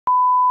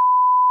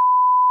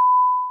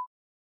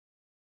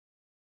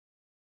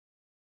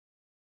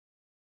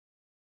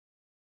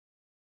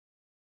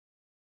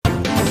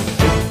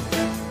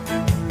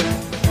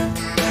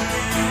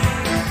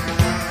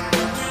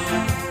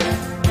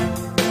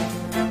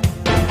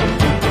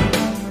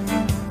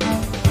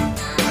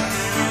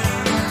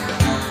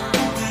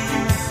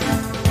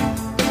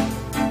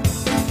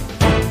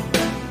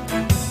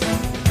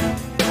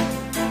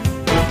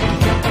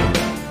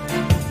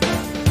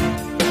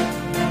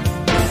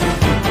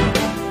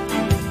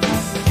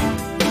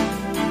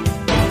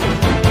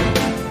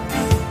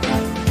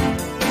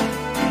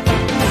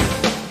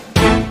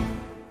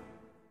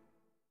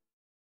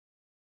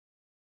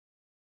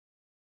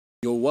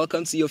You're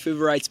welcome to your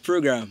favorite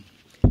program,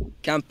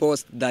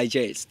 Campus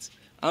Digest.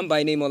 I'm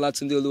by name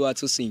Olatunde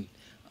Oluwatosin,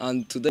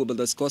 and today we'll be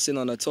discussing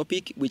on a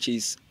topic which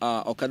is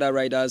Okada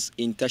riders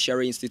in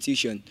tertiary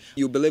institution.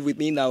 You believe with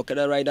me that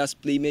Okada riders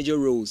play major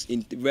roles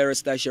in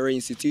various tertiary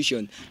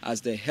institutions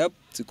as they help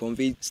to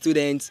convey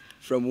students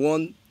from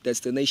one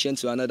destination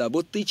to another,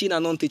 both teaching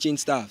and non-teaching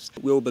staffs.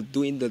 We'll be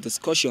doing the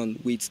discussion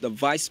with the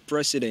Vice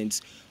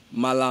President,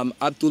 Malam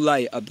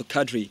Abdullahi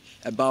Abdulkadri,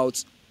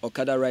 about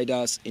Okada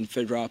riders in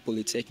Federal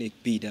Polytechnic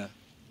Bida.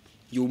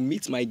 You'll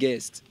meet my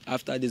guest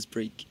after this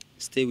break.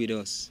 Stay with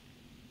us.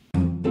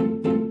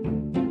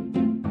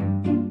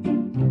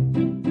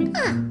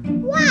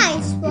 Why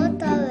is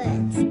water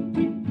red?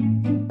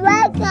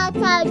 Why can't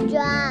I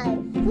drive?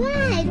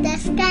 Why the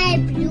sky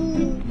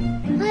blue?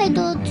 Why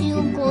don't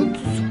you go to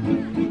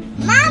school?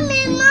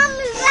 Mommy,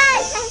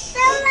 rise! I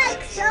feel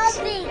like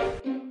shopping.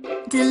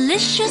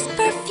 Delicious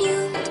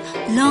perfumed,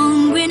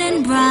 long green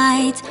and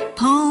bright,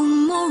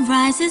 Pomo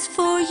rises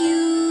for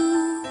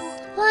you.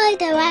 Why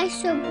the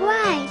rice so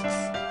bright?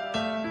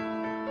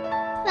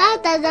 Why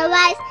does the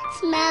rice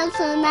smell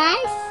so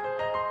nice?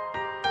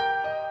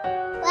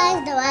 Why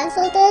is the rice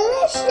so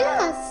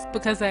delicious?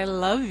 Because I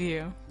love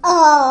you.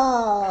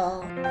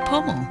 Oh.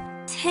 Pomo.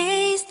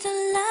 Taste the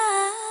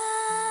love.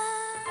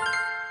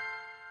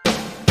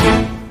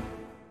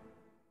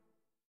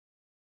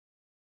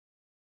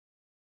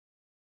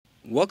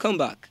 Welcome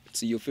back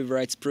to your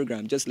favorite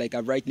program. Just like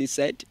I've rightly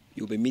said,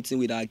 you'll be meeting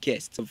with our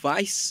guest, the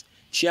Vice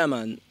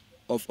Chairman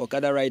of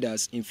Okada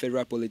Riders in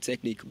Federal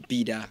Polytechnic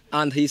Bida,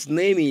 and his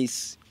name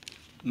is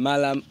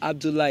Malam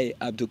Abdullahi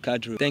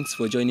Abdulkadri. Thanks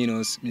for joining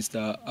us,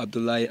 Mr.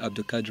 Abdullahi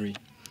Abdulkadri.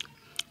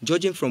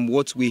 Judging from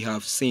what we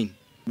have seen,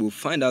 we'll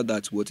find out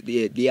that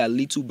there are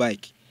little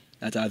bikes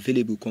that are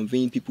available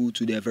conveying people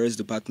to their various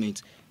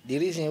departments. The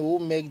reason who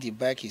make the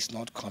bike is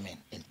not coming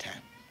in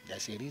time.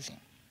 There's a reason.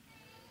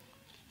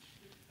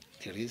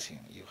 The reason,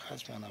 you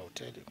husband, I will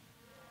tell you.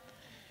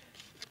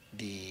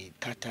 The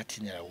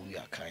 30 naira we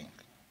are carrying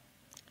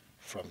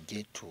from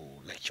gate to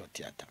lecture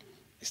theater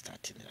is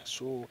 30 naira.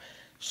 So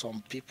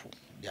some people,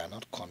 they are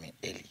not coming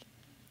early.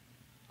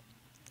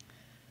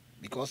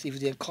 Because if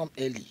they come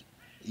early,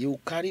 you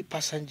carry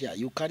passenger,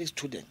 you carry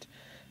student.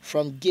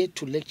 From gate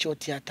to lecture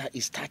theater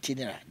is 30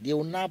 naira. They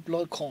will not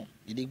block home.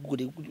 They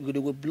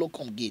will block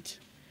home gate.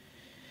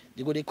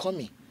 They come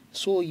in.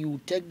 So you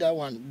take that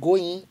one,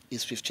 going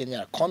is 15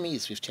 naira, coming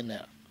is 15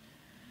 naira.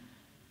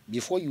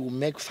 Before you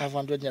make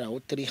 500 naira or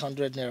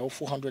 300 naira or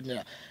 400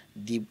 naira,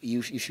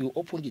 if you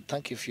open the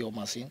tank of your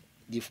machine,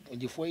 the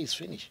fuel is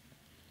finished.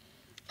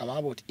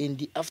 About in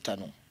the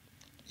afternoon,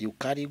 you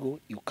carry go,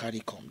 you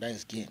carry come. That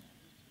is gain.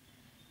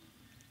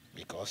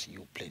 Because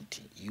you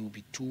plenty. You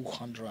be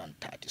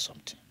 230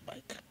 something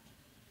bike.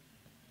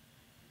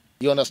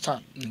 You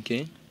understand?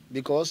 Okay.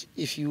 Because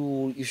if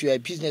you are a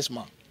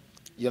businessman,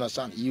 you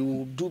understand,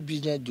 you do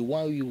business the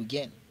one you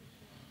gain.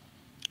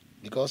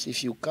 Because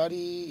if you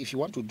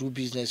want to do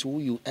business, who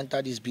you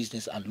enter this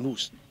business and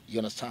lose, you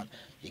understand,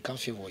 it can't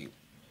favor you.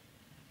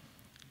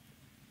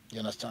 You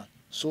understand?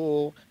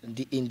 So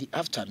in the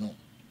afternoon,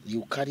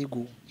 you carry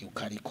go, you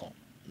carry come.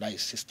 That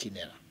is 16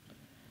 naira.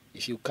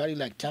 If you carry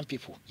like 10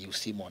 people, you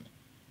see money.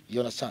 You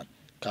understand?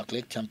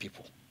 Calculate 10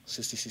 people,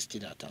 60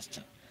 naira times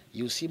 10.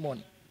 You see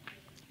money.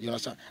 You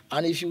understand?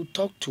 And if you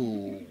talk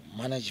to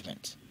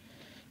management,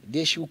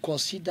 they should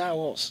consider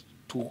us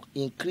to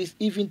increase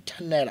even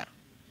 10 naira.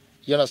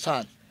 You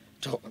understand?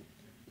 So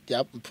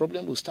their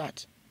problem will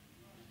start.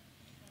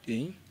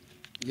 Okay.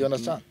 You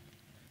understand?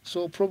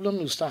 So problem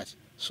will start.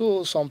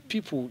 So some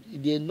people,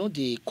 they know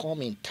they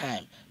come in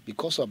time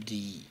because of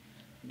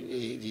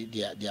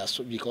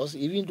because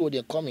even though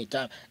they come in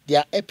time, they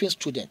are helping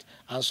students.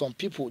 And some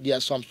people, there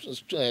are some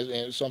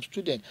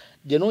students,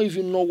 they don't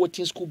even know what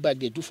in school bag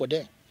they do for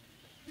them.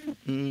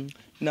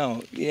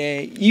 Now,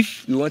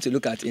 if we want to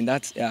look at in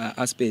that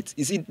aspect,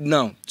 is it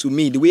now, to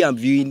me, the way I'm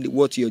viewing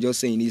what you're just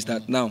saying is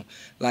that now,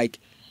 like,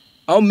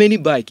 how many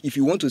bike, if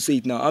you want to say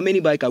it now, how many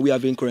bike are we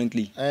having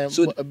currently?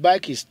 So a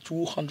bike is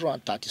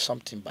 230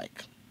 something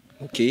bike.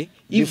 Okay.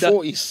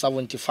 Before is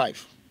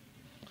 75.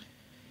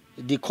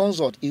 The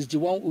consort is the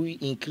one who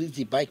increased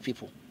the bike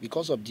people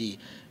because of the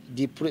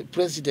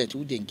president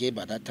who they gave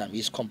at that time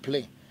is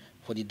complaint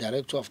for the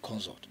director of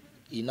consort.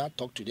 He now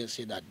talked to them,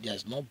 say that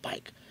there's no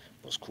bike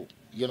for school.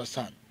 You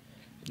understand?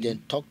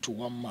 Then talk to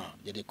one man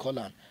that they call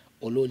an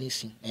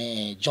Olonisin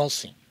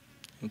Johnson.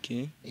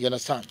 Okay. You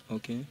understand?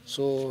 Okay.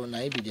 So now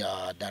he be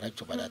their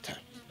director by that time.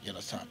 You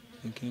understand?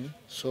 Okay.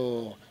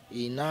 So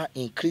he now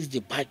increased the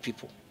bike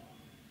people.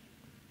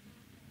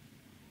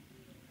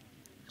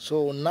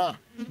 So now,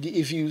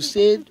 if you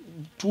say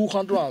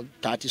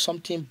 230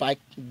 something bike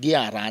they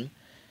are run,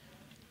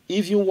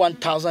 if you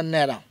 1,000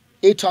 naira,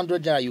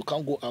 800 naira, you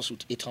can't go out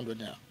with 800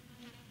 naira.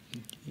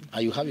 Okay.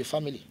 And you have a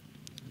family.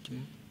 Okay.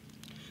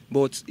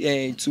 But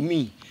to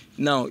me,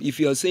 Now, if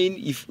you are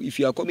saying if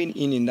you are coming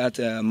in that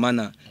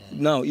manner,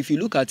 now if you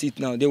look at it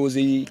now, there was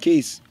a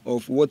case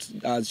of what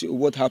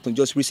happened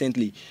just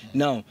recently.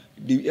 Now,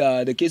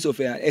 the case of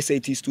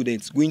SAT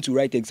students going to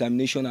write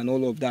examination and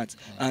all of that,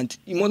 and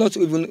not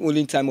even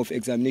only in time of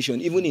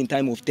examination, even in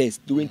time of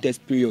test, during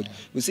test period,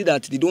 we see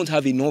that they don't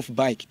have enough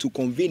bike to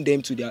convene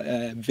them to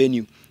their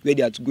venue where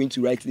they are going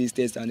to write this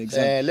test and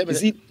exam. Let me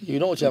tell you.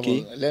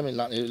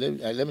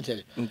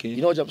 Okay.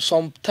 You know,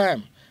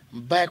 sometime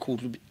bike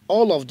would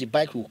all of the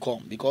bike will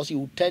come, because he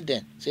will tell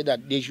them, say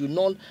that they should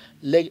not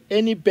let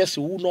any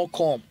person who not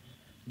come,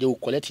 they will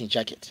collect in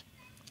jacket.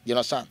 You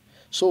understand?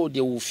 So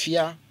they will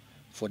fear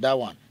for that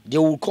one. They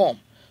will come.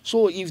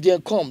 So if they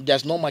come,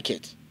 there's no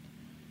market.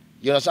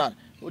 You understand?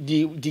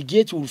 The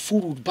gate will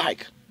full with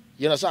bike.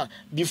 You understand?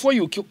 Before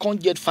you can't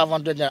get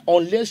 500 naira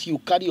unless you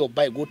carry your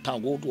bike, go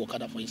town, go to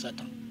Okada for inside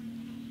town.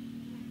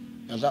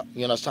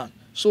 You understand?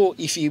 So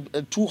if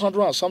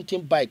 200 or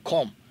something bike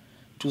come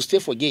to stay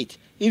for gate,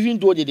 even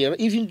though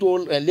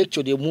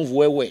lecture they move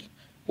well,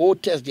 all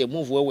test they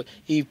move well.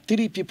 If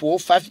 3 people or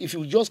 5, if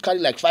you just carry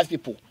like 5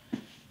 people,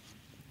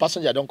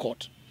 passenger don't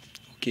cut.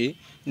 Okay.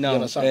 Now,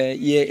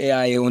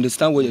 I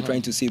understand what you're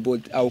trying to say,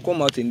 but I'll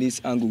come out in this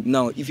angle.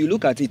 Now, if you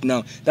look at it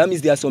now, that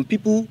means there are some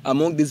people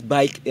among these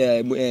bike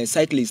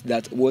cyclists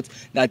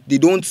that they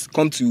don't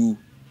come to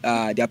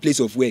their place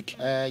of work.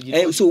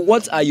 So,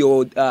 what are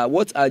you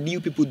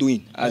people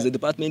doing as a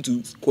department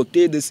to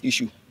curtail this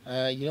issue?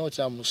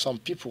 Some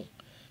people,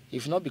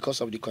 if not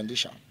because of the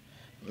condition,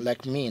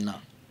 like me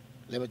now,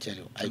 let me tell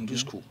you, I do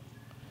school,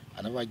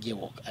 I never get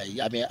work.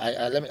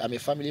 I'm a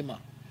family man.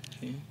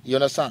 Okay. You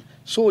understand?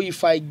 So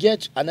if I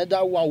get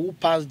another one who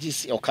pass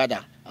this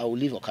Okada, I will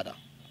leave Okada.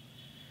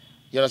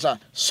 You understand?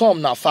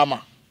 Some now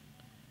farmer.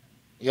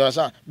 You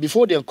understand?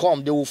 Before they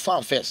come, they will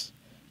farm first.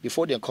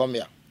 Before they come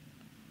here.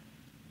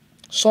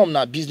 Some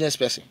now business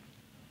person.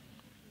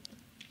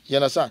 You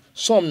understand?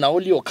 Some now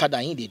only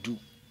Okada in they do.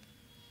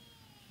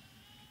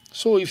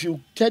 So if you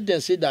tell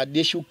them, say that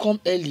they should come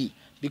early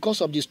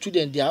because of the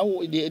student,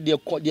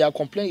 their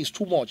complaint is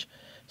too much.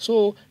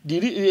 So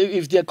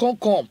if they can't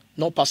come,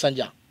 no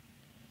passenger.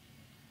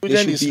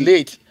 Student is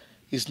late.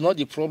 It's not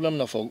the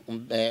problem of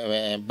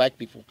bike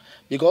people,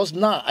 because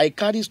now I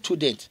carry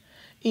student.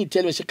 He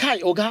tell me, say, "Kai,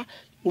 Oga,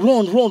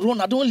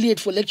 run! I don't late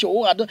for lecture.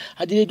 Oh, I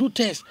didn't do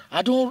test.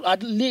 I don't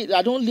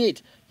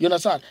late. You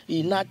understand?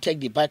 He not take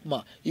the bike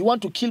man. You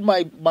want to kill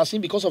my machine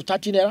because of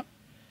 13 naira?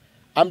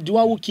 I'm the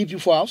one who keep you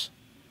for house.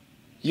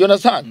 You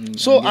understand?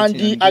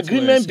 The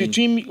agreement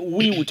between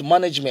we with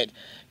management,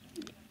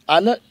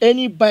 and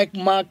any bike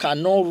man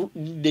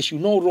they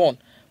should not run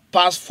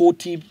past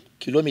 40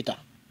 kilometers.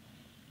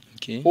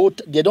 Okay.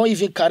 They don't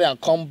even carry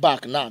and come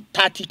back now,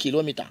 30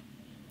 kilometers.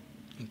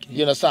 Okay.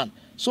 You understand?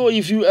 So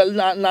if you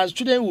now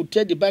student will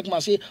tell the bike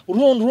man, say,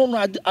 run,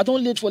 I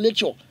don't late for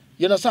lecture.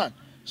 You understand?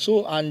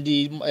 So and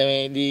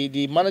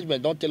the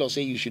management don't tell us,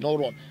 say you should not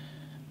run.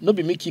 Not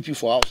be me keep you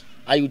for house.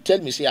 And you tell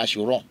me, say I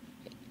should run.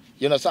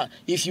 You understand?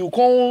 If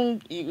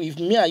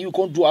me and you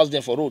can't do house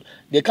then for road,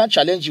 they can't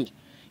challenge you.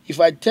 If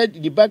I tell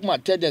the bike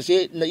man, tell them,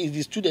 say, if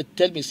the student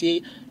tell me,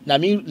 say,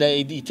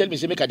 he tell me,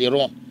 say, make they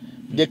run.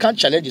 They can't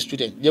challenge the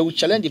student. They will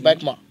challenge the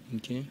bike man.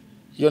 Okay.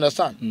 You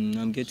understand?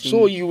 I'm getting.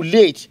 So you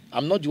late.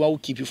 I'm not the one who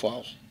keep you for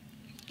house.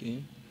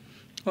 Okay.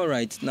 All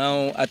right.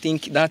 Now I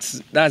think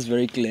that's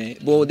very clear.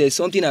 But there's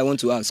something I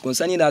want to ask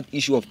concerning that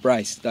issue of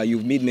price that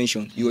you've made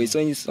mention. You were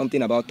saying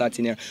something about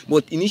 13 naira.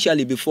 But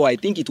initially, before, I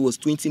think it was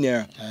 20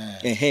 naira.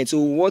 So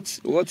what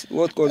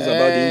caused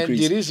about the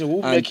increase? The reason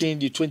who making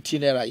the 20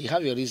 naira, you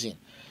have a reason.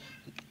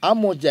 How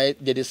much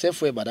they sell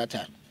for by that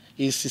time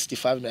is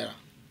 65 naira.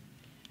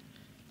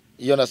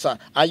 You understand?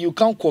 And you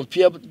can't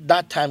compare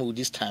that time with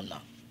this time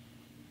now.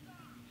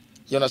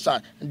 You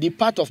understand? The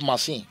part of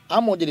machine, how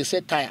much did they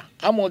say tire?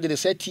 How much did they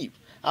say tip?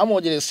 How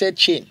much did they say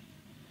chain?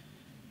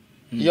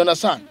 You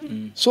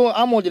understand? So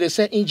how much did they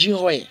say engine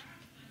oil?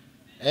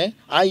 And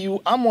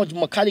how much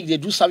mechanic they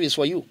do service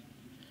for you?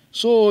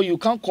 So you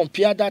can't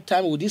compare that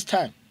time with this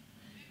time.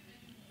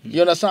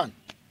 You understand?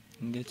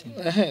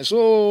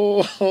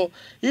 So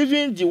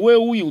even the way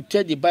you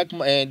tell the bike,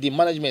 the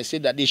management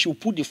said that they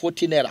should put the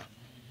 14 naira.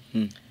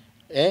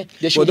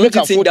 They should don't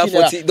you think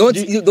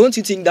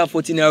that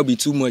 14 naira will be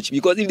too much?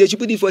 Because if they should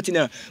put the 14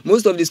 naira,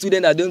 most of the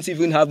students that don't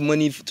even have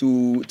money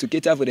to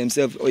cater for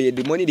themselves, or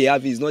the money they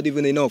have is not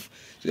even enough.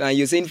 And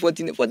you're saying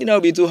 14 naira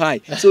will be too high.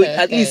 So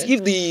at least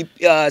if the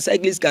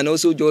cyclists can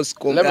also just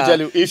come. Let me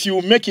tell you, if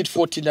you make it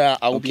 14 naira,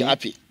 I will be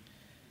happy.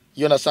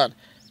 You understand?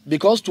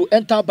 Because to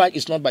enter bike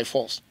is not by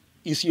force.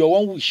 It's your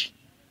own wish.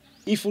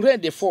 If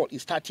rain they fall,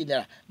 it's 13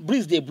 naira.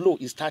 Breeze they blow,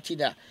 it's 13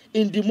 naira.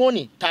 In the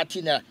morning,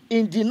 13 naira.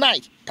 In the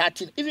night,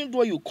 13. Even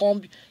though you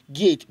come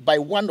gate by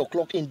 1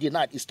 o'clock in the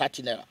night, it's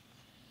 13 naira.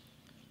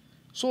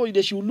 So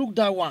they should look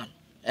that one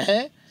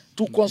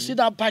to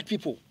consider bike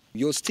people.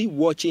 You're still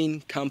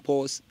watching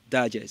Campus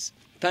Digest.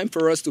 Time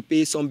for us to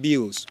pay some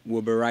bills.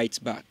 We'll be right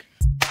back.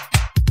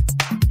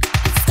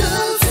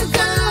 School to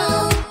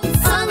go,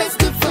 it's always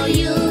good for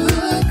you.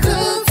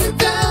 Cool to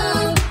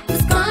go,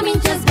 it's coming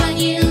just by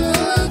you.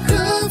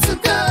 Cool to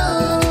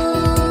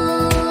go.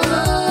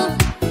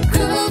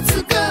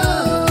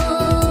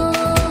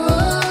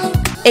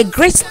 a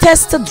great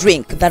tester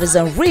drink that is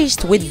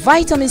enriched with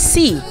vitamin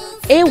C,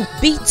 A,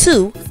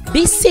 B2,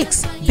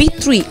 B6,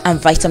 B3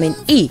 and vitamin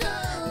E.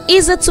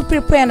 Easy to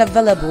prepare and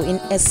available in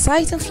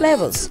exciting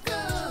flavors.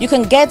 You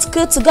can get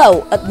Good to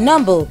Go at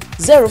number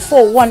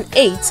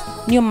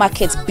 0418 New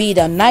Market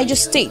Bida, Niger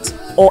State,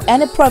 or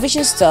any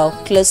provision store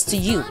close to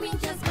you.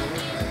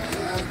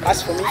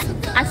 As for me,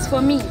 As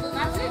for me,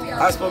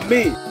 As for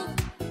me,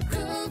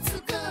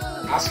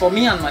 As for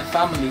me and my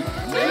family,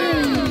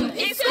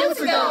 It's good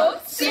to go.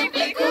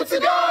 Simply good to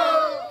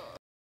go.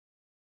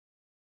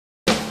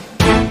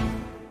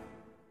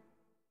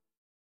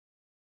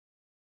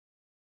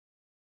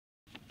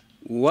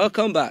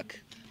 welcome back.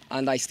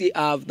 And I still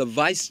have the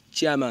vice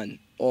chairman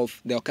of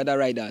the Okada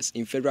Riders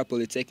in Federal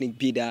Polytechnic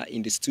Bida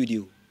in the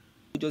studio.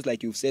 Just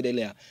like you've said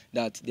earlier,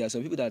 that there are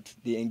some people that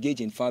they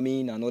engage in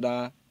farming and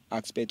other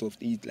aspect of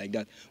it like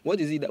that. What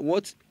is it?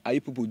 What are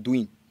you people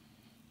doing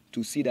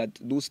to see that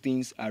those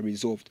things are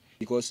resolved?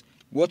 Because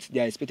what they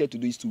are expected to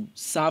do is to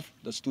serve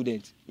the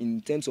students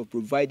in terms of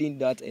providing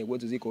that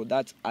what is it called,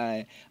 that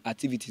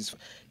activities.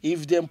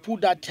 if they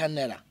put that 10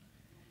 naira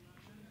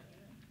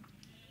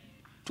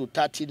to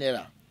 30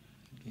 naira,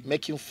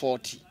 making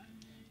 40,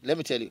 let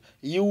me tell you,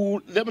 you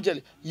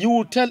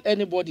will tell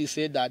anybody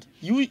say that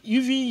even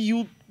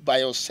you by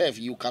yourself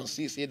you can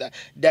say that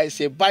there is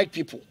a bike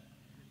people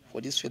for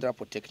this Federal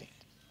Polytechnic.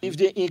 If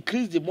they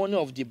increase the money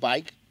of the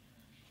bike,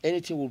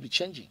 anything will be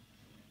changing.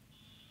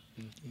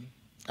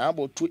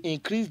 But to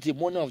increase the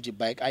money of the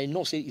bike, I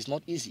know say it's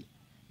not easy,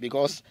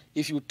 because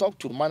if you talk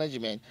to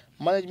management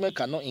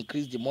cannot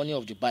increase the money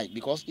of the bike,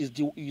 because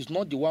it's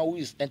not the one who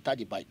is enter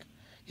the bike.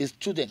 It's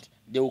student.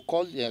 They will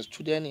call the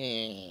student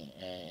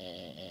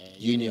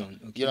union.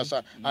 Okay. You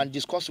understand? And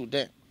discuss with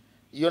them.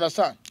 You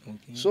understand?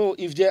 Okay. So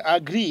if they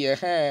agree,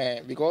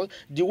 because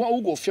the one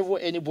who go favor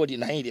anybody,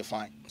 now they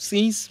fine.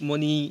 Since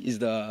money is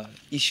the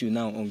issue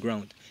now on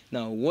ground,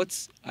 now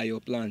what are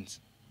your plans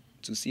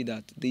to see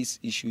that this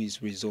issue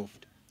is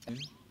resolved?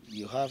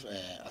 You have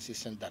an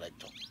assistant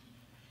director.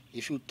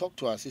 If you talk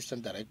to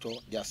assistant director,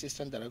 the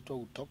assistant director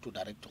will talk to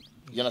director.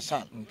 You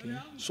understand? Okay.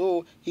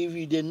 So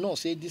if they know,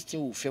 say this thing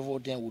will favor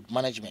them with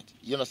management.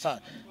 You understand?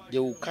 They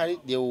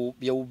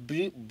will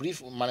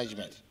brief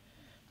management.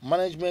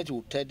 Management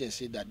will tell them,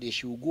 say that they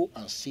should go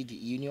and see the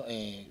union,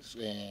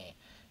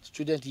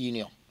 student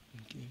union.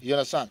 Okay. You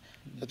understand?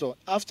 So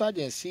after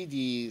they see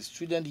the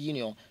student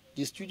union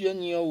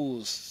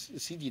will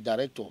see the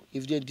director.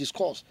 If they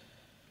discuss,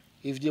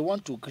 if they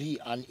want to agree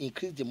and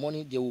increase the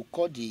money, they will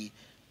call the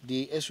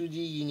SUD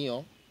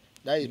union,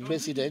 that is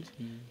president,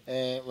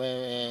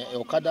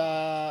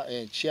 Okada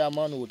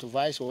chairman with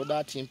vice or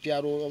other team, PRO,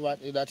 over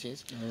other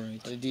things. All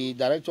right. The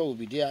director will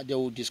be there. They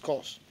will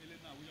discuss.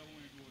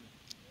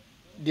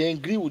 They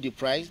agree with the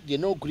price. They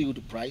don't agree with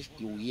the price.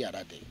 You will hear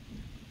that day.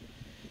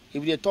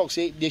 If they talk,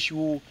 say they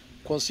should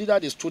consider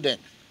the student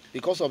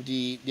because of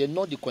they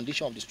know the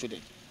condition of the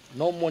student.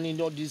 No money,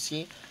 no this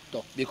thing.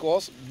 No.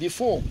 Because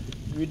before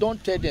we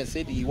don't tell them,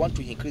 say they want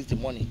to increase the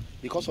money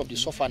because of the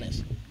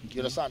sufferness. You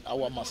understand?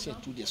 Our machine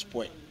too they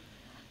spoil.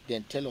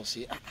 Then tell us,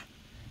 say,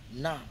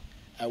 now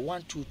I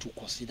want you to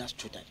consider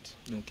student.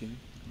 Okay.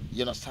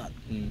 You understand?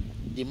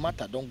 The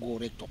matter don't go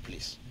right to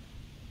place.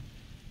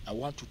 I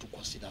want you to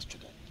consider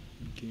student.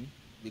 Okay.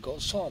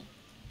 Because some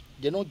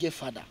they don't get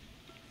father.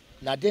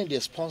 Now then they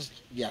sponsor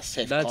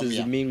themselves. That is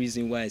the main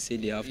reason why I say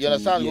they have You to.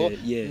 understand? Yeah, Go?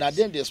 yes. Now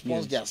then they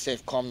sponsor Yes.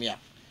 themselves come here.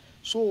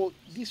 So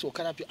this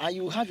Okada people, and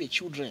you have a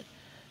children.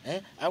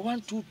 I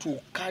want you to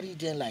carry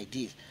them like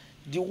this.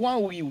 The one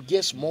who you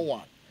get small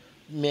one,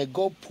 may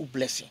God put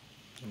blessing.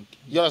 Okay.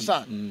 You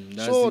understand?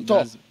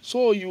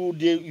 So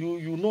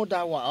you know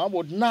that one.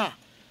 But now,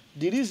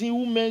 the reason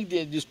who make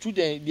the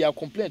student they are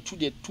complaining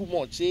too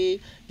much. Say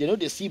they know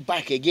they see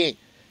back again.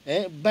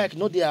 Back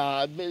no they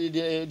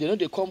know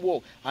they come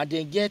work and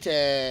they get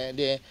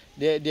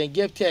they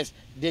get test,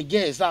 they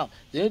get exam.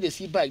 They know they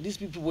see back. These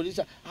people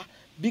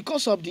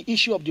because of the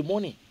issue of the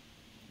money.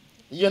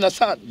 You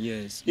understand?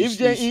 Yes. If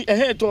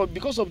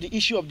because of the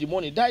issue of the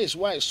money, that is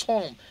why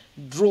some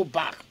draw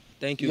back.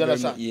 Thank you, You very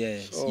much. understand?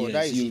 Yes, So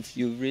that is it.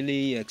 you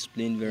really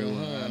explained very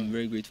well. I'm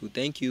very grateful.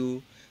 Thank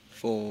you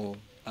for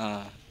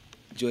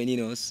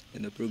joining us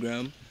in the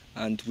program,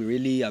 and we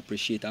really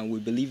appreciate. And we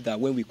believe that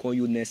when we call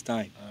you next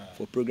time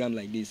for a program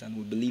like this, and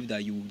we believe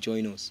that you will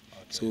join us.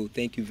 Okay. So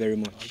thank you very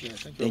much. Okay,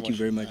 Thank you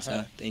very much,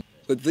 Uh-huh. sir. Thank you.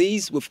 With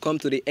this, we've come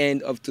to the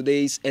end of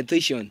today's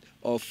edition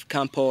of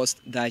Campus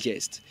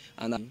Digest,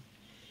 and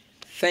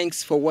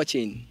thanks for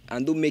watching.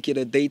 And do make it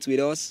a date with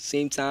us,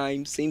 same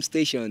time, same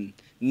station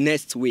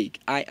next week.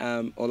 I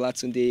am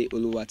Olatunde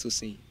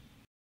Oluwatosin.